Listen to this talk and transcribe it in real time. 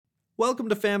Welcome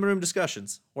to Family Room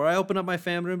Discussions, where I open up my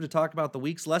family room to talk about the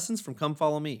week's lessons from Come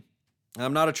Follow Me.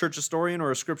 I'm not a church historian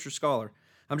or a scripture scholar.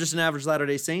 I'm just an average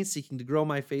Latter-day Saint seeking to grow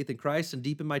my faith in Christ and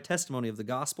deepen my testimony of the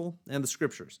gospel and the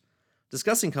scriptures.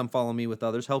 Discussing Come Follow Me with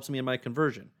others helps me in my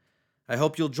conversion. I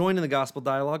hope you'll join in the gospel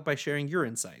dialogue by sharing your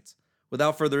insights.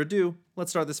 Without further ado,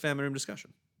 let's start this family room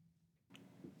discussion.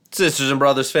 Sisters and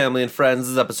brothers, family and friends, this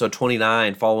is episode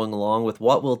 29, following along with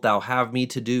What Wilt Thou Have Me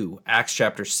to Do, Acts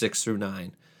chapter 6 through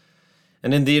 9.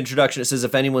 And in the introduction, it says,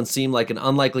 if anyone seemed like an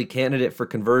unlikely candidate for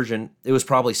conversion, it was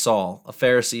probably Saul, a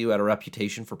Pharisee who had a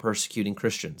reputation for persecuting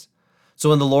Christians. So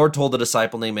when the Lord told the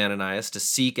disciple named Ananias to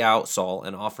seek out Saul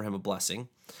and offer him a blessing,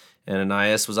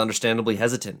 Ananias was understandably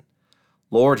hesitant.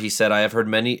 Lord, he said, I have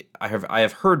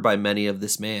heard by many of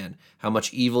this man how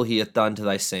much evil he hath done to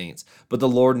thy saints. But the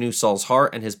Lord knew Saul's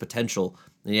heart and his potential,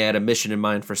 and he had a mission in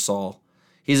mind for Saul.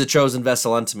 He is a chosen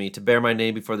vessel unto me, to bear my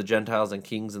name before the Gentiles and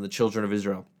kings and the children of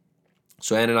Israel.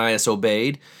 So Ananias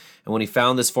obeyed, and when he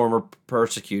found this former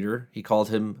persecutor, he called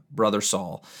him Brother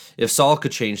Saul. If Saul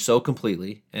could change so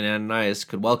completely, and Ananias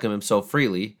could welcome him so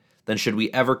freely, then should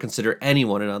we ever consider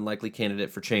anyone an unlikely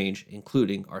candidate for change,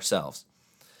 including ourselves?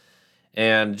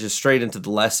 And just straight into the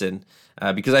lesson,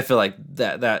 because I feel like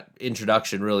that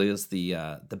introduction really is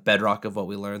the bedrock of what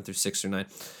we learn through 6 through 9.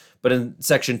 But in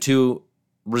section 2,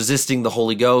 resisting the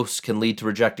Holy Ghost can lead to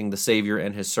rejecting the Savior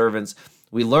and his servants.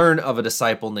 We learn of a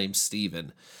disciple named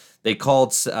Stephen. They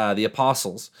called the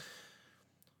apostles.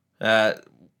 Were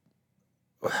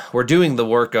doing the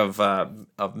work of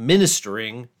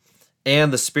ministering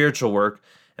and the spiritual work,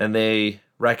 and they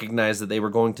recognized that they were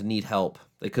going to need help.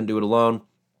 They couldn't do it alone,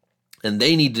 and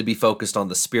they needed to be focused on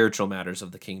the spiritual matters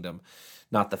of the kingdom,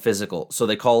 not the physical. So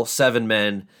they call 7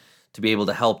 men to be able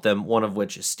to help them, one of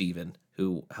which is Stephen,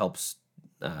 who helps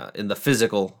in the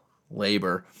physical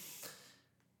labor.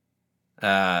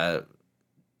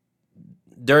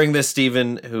 During this,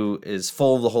 Stephen, who is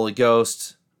full of the Holy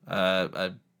Ghost,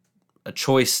 a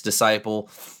choice disciple,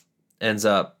 ends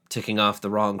up ticking off the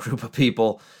wrong group of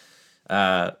people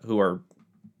who are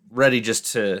ready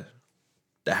just to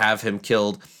have him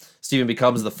killed. Stephen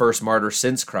becomes the first martyr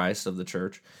since Christ of the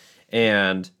church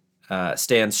and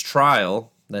stands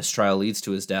trial. This trial leads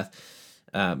to his death.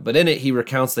 But in it, he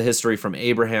recounts the history from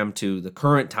Abraham to the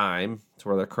current time, to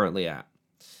where they're currently at.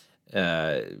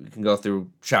 You can go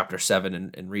through chapter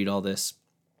 7 and read all this.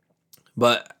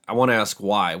 But I want to ask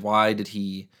why. Why did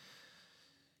he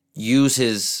use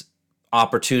his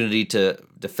opportunity to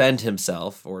defend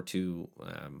himself or to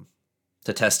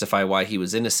testify why he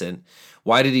was innocent?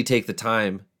 Why did he take the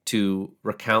time to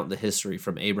recount the history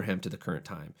from Abraham to the current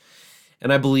time?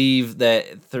 And I believe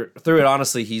that through it,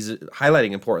 honestly, he's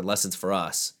highlighting important lessons for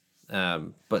us.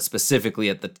 But specifically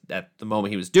at the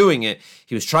moment he was doing it,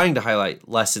 he was trying to highlight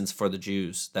lessons for the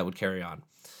Jews that would carry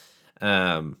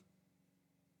on.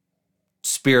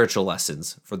 Spiritual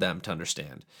lessons for them to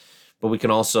understand. But we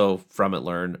can also, from it,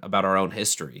 learn about our own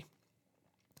history.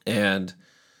 And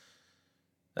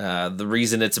the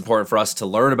reason it's important for us to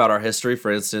learn about our history,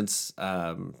 for instance,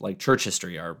 like church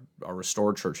history, our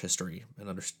restored church history, and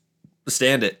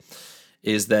understand it,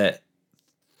 is that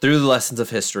through the lessons of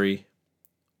history,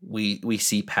 we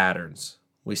see patterns.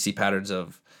 We see patterns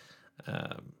of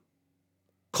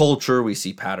culture. We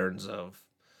see patterns of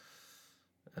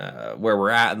where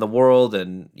we're at in the world,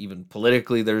 and even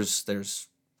politically, there's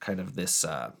kind of this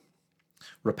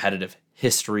repetitive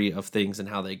history of things and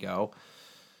how they go.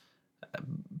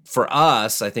 For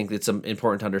us, I think it's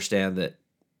important to understand that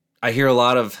I hear a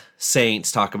lot of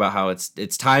saints talk about how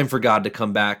it's time for God to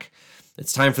come back.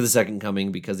 It's time for the second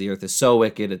coming because the earth is so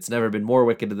wicked. It's never been more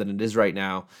wicked than it is right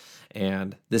now.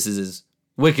 And this is as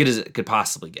wicked as it could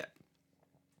possibly get.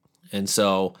 And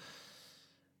so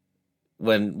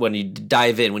when you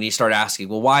dive in, when you start asking,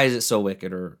 well, why is it so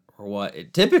wicked or what?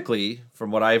 It typically, from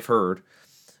what I've heard,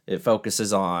 it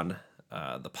focuses on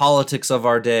the politics of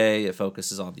our day. It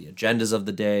focuses on the agendas of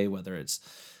the day, whether it's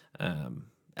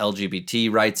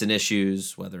LGBT rights and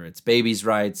issues, whether it's babies'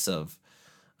 rights of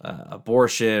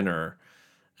abortion or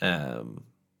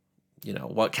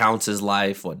what counts as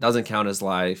life, what doesn't count as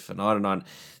life, and on and on.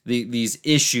 These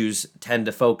issues tend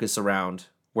to focus around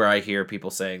where I hear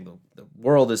people saying the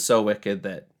world is so wicked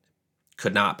that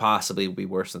could not possibly be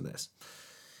worse than this.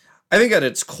 I think at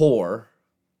its core,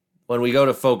 when we go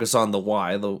to focus on the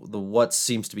why, the what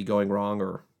seems to be going wrong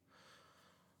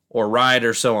or right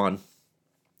or so on,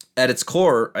 at its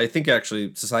core, I think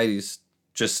actually society's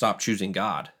just stopped choosing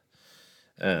God.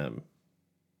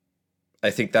 I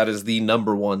think that is the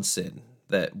number one sin,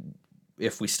 that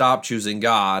if we stop choosing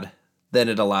God, then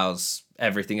it allows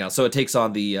everything else. So it takes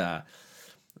on the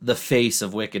face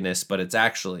of wickedness, but it's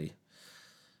actually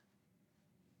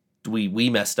we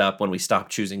messed up when we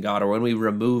stopped choosing God or when we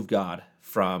removed God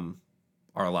from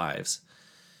our lives.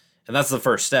 And that's the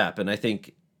first step. And I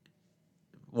think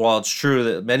while it's true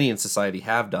that many in society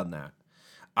have done that,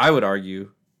 I would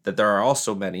argue that there are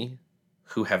also many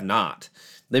who have not.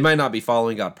 They might not be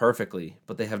following God perfectly,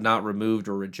 but they have not removed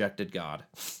or rejected God,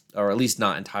 or at least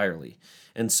not entirely.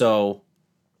 And so,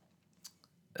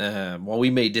 while we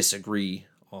may disagree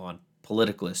on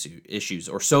political issues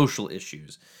or social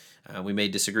issues, we may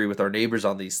disagree with our neighbors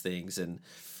on these things and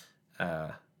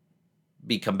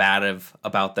be combative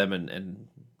about them and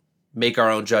make our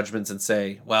own judgments and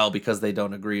say, well, because they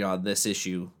don't agree on this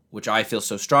issue, which I feel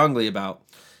so strongly about,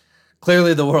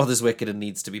 clearly the world is wicked and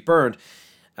needs to be burned.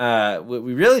 What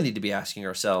we really need to be asking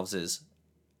ourselves is,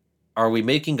 are we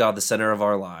making God the center of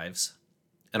our lives?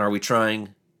 And are we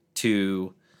trying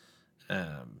to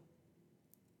help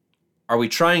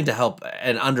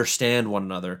and understand one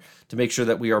another to make sure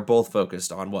that we are both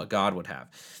focused on what God would have?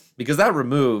 Because that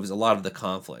removes a lot of the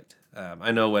conflict.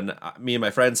 I know when me and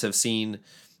my friends have seen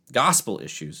gospel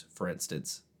issues, for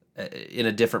instance, in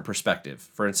a different perspective.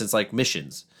 For instance, like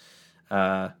missions.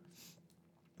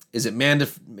 Is it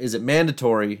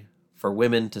mandatory for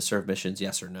women to serve missions?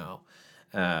 Yes or no?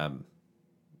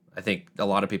 I think a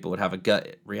lot of people would have a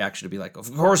gut reaction to be like,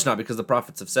 of course not, because the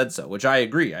prophets have said so, which I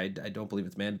agree. I don't believe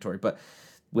it's mandatory. But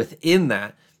within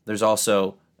that, there's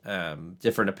also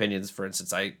different opinions. For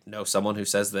instance, I know someone who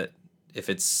says that if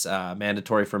it's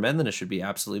mandatory for men, then it should be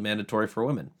absolutely mandatory for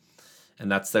women.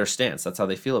 And that's their stance. That's how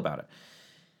they feel about it.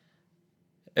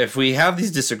 If we have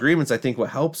these disagreements, I think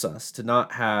what helps us to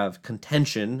not have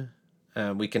contention,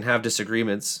 we can have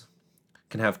disagreements,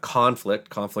 can have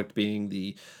conflict being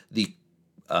the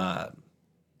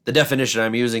definition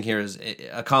I'm using here is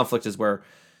a conflict is where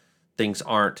things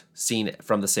aren't seen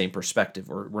from the same perspective,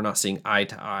 or we're not seeing eye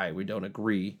to eye. We don't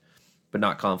agree, but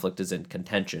not conflict is in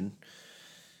contention.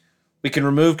 We can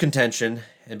remove contention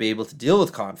and be able to deal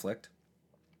with conflict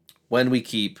when we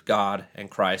keep God and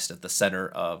Christ at the center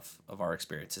of our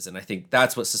experiences. And I think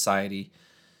that's what society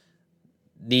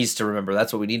needs to remember.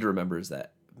 That's what we need to remember, is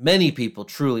that many people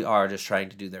truly are just trying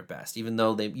to do their best, even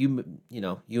though you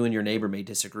and your neighbor may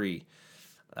disagree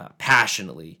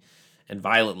passionately and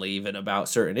violently even about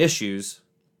certain issues.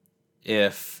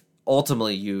 If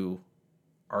ultimately you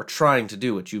are trying to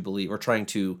do what you believe, or trying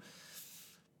to,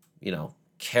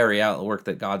 carry out the work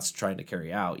that God's trying to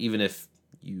carry out, even if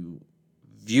you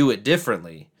view it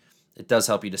differently, it does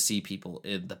help you to see people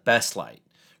in the best light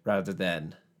rather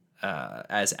than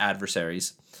as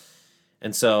adversaries.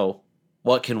 And so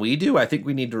what can we do? I think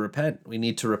we need to repent. We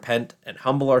need to repent and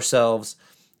humble ourselves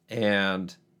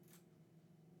and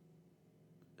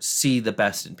see the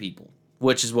best in people,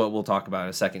 which is what we'll talk about in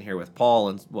a second here with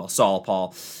Paul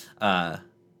Saul,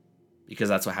 because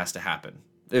that's what has to happen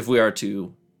if we are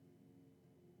to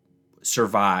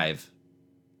survive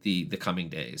the coming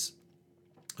days.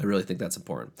 I really think that's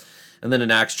important. And then in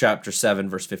Acts chapter 7,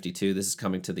 verse 52, this is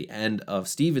coming to the end of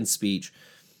Stephen's speech.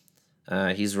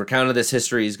 He's recounted this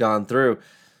history he's gone through,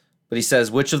 but he says,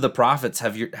 which of the prophets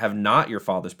have not your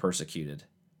fathers persecuted?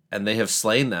 And they have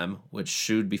slain them, which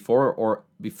shewed before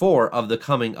of the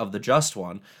coming of the just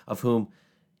one, of whom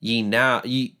ye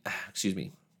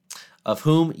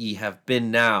have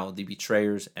been now the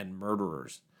betrayers and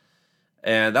murderers.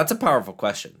 And that's a powerful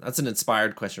question. That's an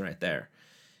inspired question right there.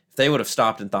 If they would have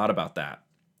stopped and thought about that,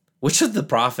 which of the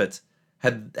prophets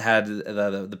had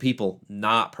the people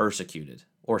not persecuted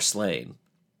or slain?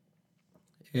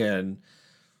 And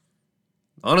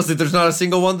honestly, there's not a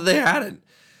single one that they hadn't.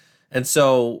 And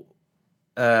so,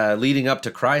 leading up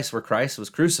to Christ, where Christ was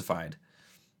crucified,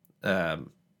 they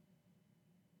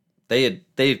had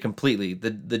completely,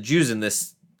 the Jews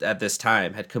at this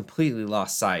time had completely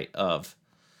lost sight of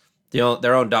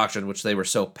their own doctrine, which they were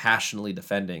so passionately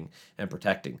defending and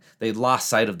protecting. They'd lost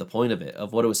sight of the point of it,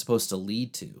 of what it was supposed to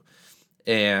lead to.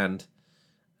 And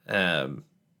it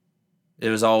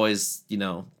was always,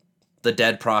 the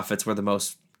dead prophets were the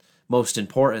most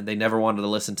important. They never wanted to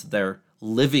listen to their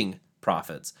living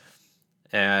prophets.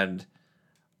 And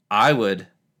I would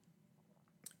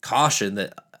caution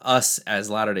that us as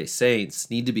Latter-day Saints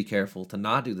need to be careful to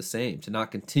not do the same, to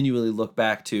not continually look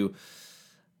back to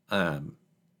the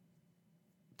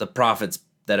prophets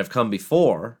that have come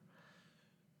before,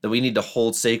 that we need to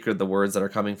hold sacred the words that are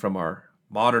coming from our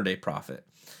modern day prophet.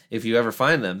 If you ever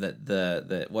find them,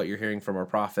 that what you're hearing from our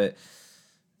prophet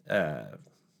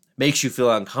makes you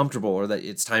feel uncomfortable, or that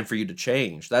it's time for you to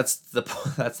change, that's the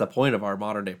point of our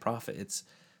modern day prophet. It's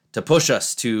to push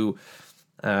us to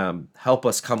help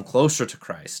us come closer to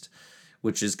Christ,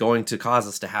 which is going to cause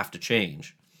us to have to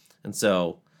change. And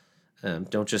so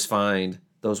don't just find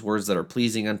those words that are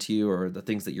pleasing unto you, or the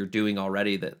things that you're doing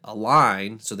already that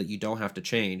align so that you don't have to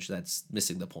change, that's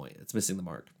missing the point. It's missing the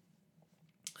mark.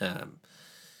 And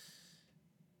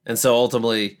so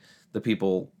ultimately, the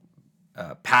people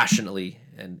passionately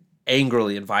and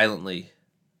angrily and violently,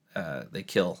 they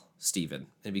kill Stephen,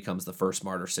 and becomes the first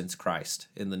martyr since Christ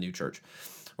in the new church,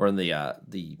 or in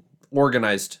the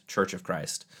organized church of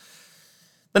Christ.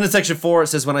 Then in section 4, it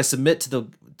says, when I submit to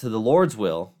the Lord's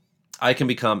will, I can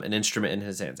become an instrument in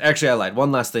his hands. Actually, I lied.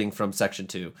 One last thing from section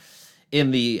 2.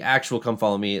 In the actual Come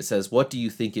Follow Me, it says, what do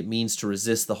you think it means to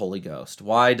resist the Holy Ghost?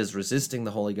 Why does resisting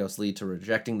the Holy Ghost lead to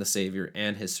rejecting the Savior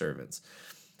and his servants?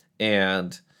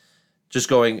 And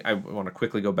I want to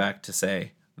quickly go back to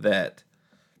say that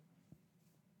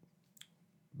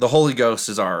the Holy Ghost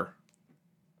is our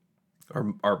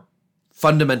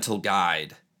fundamental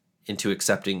guide into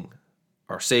accepting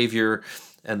our Savior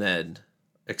and then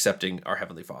accepting our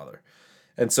Heavenly Father.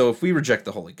 And so if we reject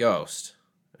the Holy Ghost,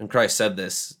 and Christ said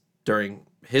this during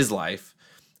his life,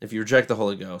 if you reject the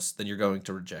Holy Ghost, then you're going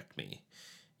to reject me.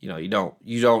 You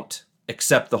don't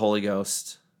accept the Holy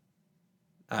Ghost,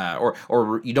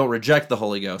 or you don't reject the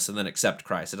Holy Ghost and then accept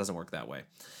Christ. It doesn't work that way.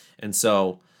 And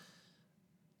so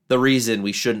the reason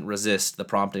we shouldn't resist the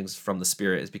promptings from the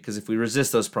Spirit is because if we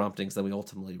resist those promptings, then we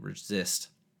ultimately resist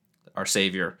our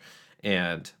Savior.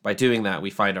 And by doing that, we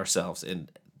find ourselves in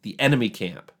the enemy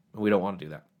camp, and we don't want to do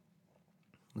that.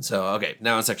 And so, okay,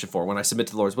 now in section 4, when I submit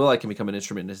to the Lord's will, I can become an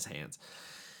instrument in his hands.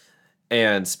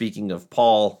 And speaking of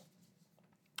Paul,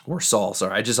 or Saul,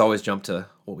 sorry, I just always jump to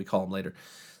what we call him later.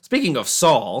 Speaking of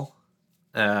Saul,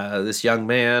 this young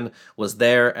man was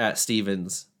there at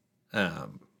Stephen's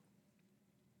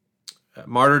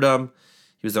martyrdom.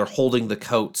 He was there holding the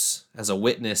coats as a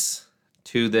witness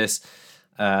to this.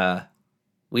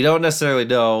 We don't necessarily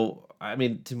know. I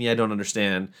mean, to me, I don't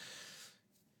understand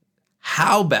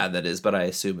how bad that is, but I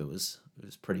assume it was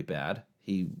pretty bad.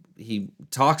 He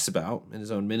talks about in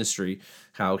his own ministry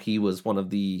how he was one of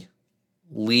the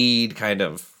lead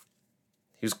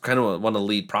he was kind of one of the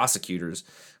lead prosecutors,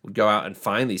 would go out and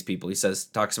find these people.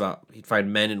 Talks about he'd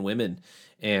find men and women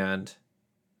and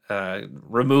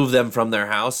remove them from their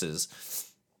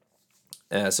houses,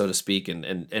 so to speak,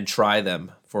 and try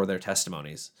them for their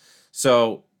testimonies.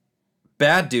 So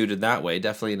bad dude in that way,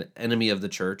 definitely an enemy of the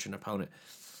church, an opponent.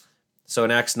 So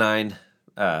in Acts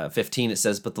 9:15, it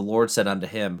says, but the Lord said unto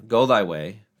him, go thy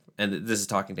way. And this is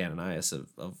talking to Ananias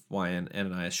of why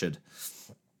Ananias should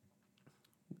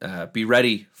be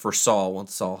ready for Saul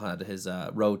once Saul had his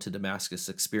road to Damascus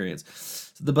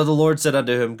experience. But the Lord said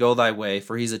unto him, go thy way,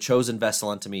 for he's a chosen vessel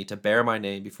unto me to bear my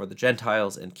name before the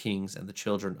Gentiles and kings and the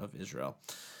children of Israel.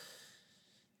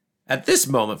 At this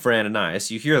moment for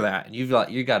Ananias, you hear that, and you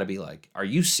got to be like, are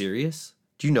you serious?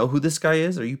 Do you know who this guy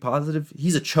is? Are you positive?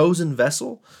 He's a chosen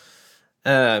vessel?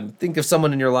 Think of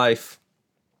someone in your life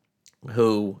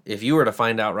who, if you were to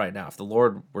find out right now, if the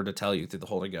Lord were to tell you through the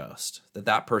Holy Ghost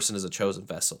that person is a chosen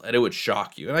vessel, and it would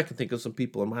shock you. And I can think of some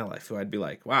people in my life who I'd be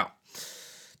like, wow,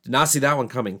 did not see that one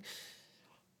coming.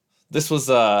 This was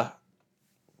a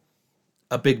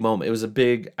big moment. It was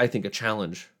I think, a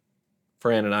challenge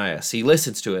for Ananias. He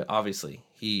listens to it, obviously.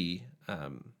 He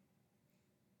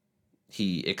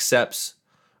accepts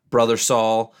Brother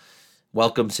Saul,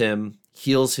 welcomes him,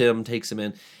 heals him, takes him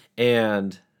in,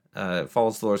 and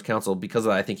follows the Lord's counsel. Because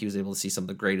of that, I think he was able to see some of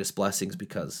the greatest blessings,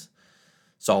 because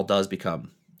Saul does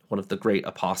become one of the great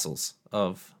apostles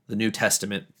of the New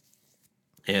Testament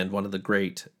and one of the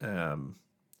great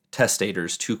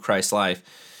testators to Christ's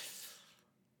life.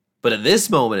 But at this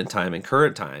moment in time, in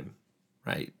current time,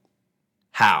 right,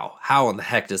 how in the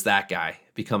heck does that guy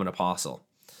become an apostle?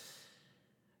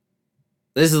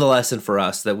 This is the lesson for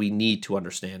us that we need to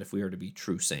understand if we are to be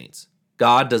true saints.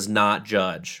 God does not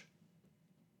judge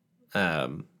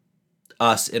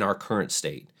us in our current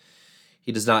state.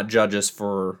 He does not judge us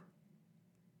for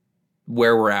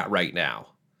where we're at right now.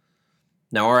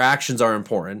 Now, our actions are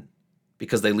important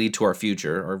because they lead to our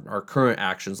future. Our current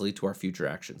actions lead to our future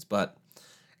actions. But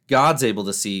God's able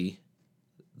to see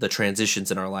the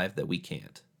transitions in our life that we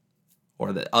can't,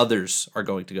 or that others are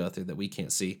going to go through that we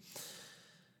can't see.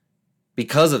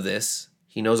 Because of this,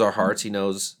 he knows our hearts. He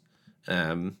knows,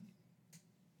 so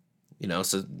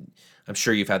I'm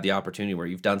sure you've had the opportunity where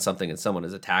you've done something and someone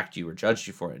has attacked you or judged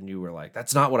you for it, and you were like,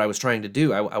 that's not what I was trying to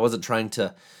do. I wasn't trying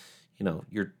to,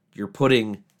 you're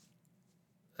putting,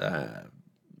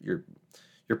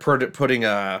 putting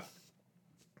a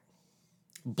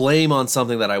blame on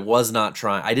something that I was not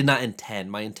trying. I did not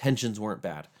intend. My intentions weren't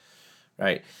bad,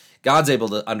 right? God's able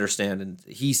to understand, and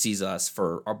he sees us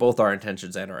for both our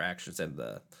intentions and our actions and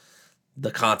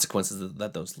the consequences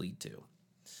that those lead to.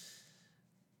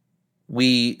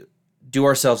 we do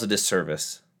ourselves a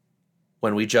disservice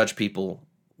when we judge people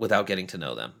without getting to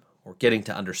know them or getting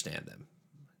to understand them.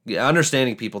 Yeah,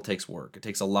 understanding people takes work. It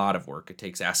takes a lot of work. It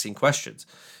takes asking questions.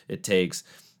 It takes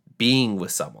being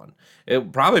with someone.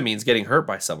 It probably means getting hurt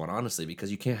by someone, honestly, because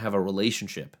you can't have a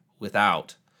relationship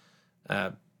without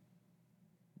going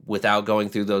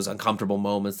through those uncomfortable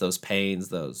moments, those pains,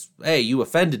 those, hey, you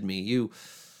offended me. You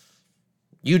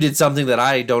did something that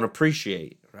I don't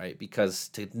appreciate, right? Because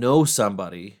to know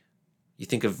somebody, you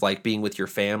think of like being with your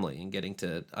family and getting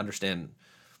to understand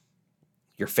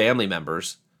your family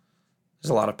members. There's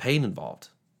a lot of pain involved.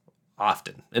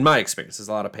 Often, in my experience, there's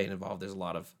a lot of pain involved. There's a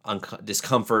lot of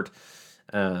discomfort.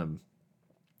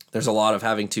 There's a lot of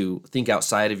having to think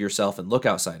outside of yourself and look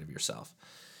outside of yourself.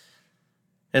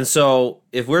 And so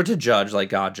if we're to judge like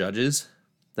God judges,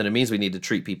 then it means we need to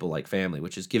treat people like family,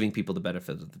 which is giving people the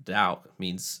benefit of the doubt. It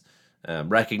means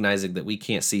recognizing that we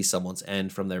can't see someone's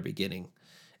end from their beginning,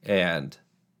 and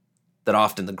that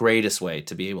often the greatest way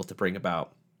to be able to bring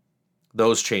about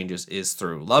those changes is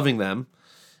through loving them.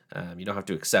 You don't have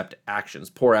to accept actions.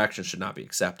 Poor actions should not be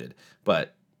accepted,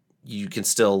 but you can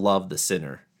still love the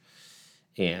sinner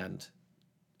and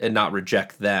not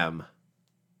reject them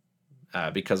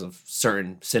because of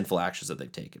certain sinful actions that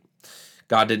they've taken.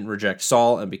 God didn't reject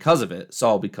Saul, and because of it,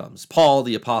 Saul becomes Paul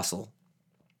the apostle,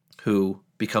 who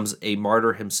becomes a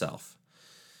martyr himself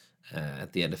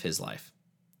at the end of his life.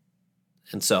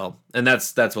 And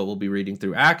that's what we'll be reading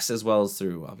through Acts, as well as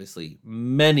through obviously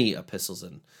many epistles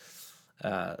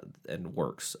and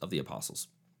works of the apostles.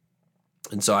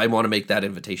 And so I want to make that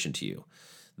invitation to you,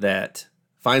 that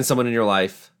find someone in your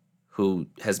life who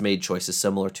has made choices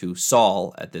similar to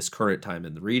Saul at this current time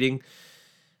in the reading.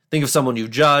 Think of someone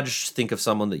you've judged. Think of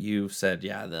someone that you've said,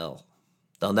 yeah, they'll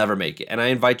never make it. And I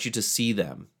invite you to see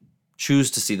them. Choose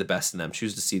to see the best in them.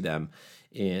 Choose to see them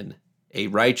in a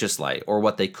righteous light, or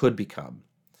what they could become,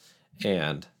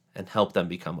 and help them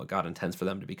become what God intends for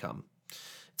them to become.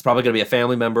 It's probably going to be a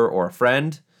family member or a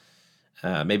friend.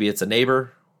 Maybe it's a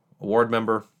neighbor, a ward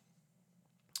member.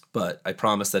 But I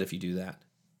promise that if you do that,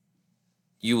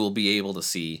 you will be able to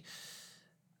see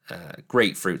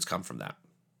great fruits come from that.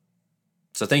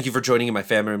 So thank you for joining in my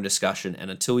family room discussion. And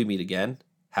until we meet again,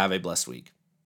 have a blessed week.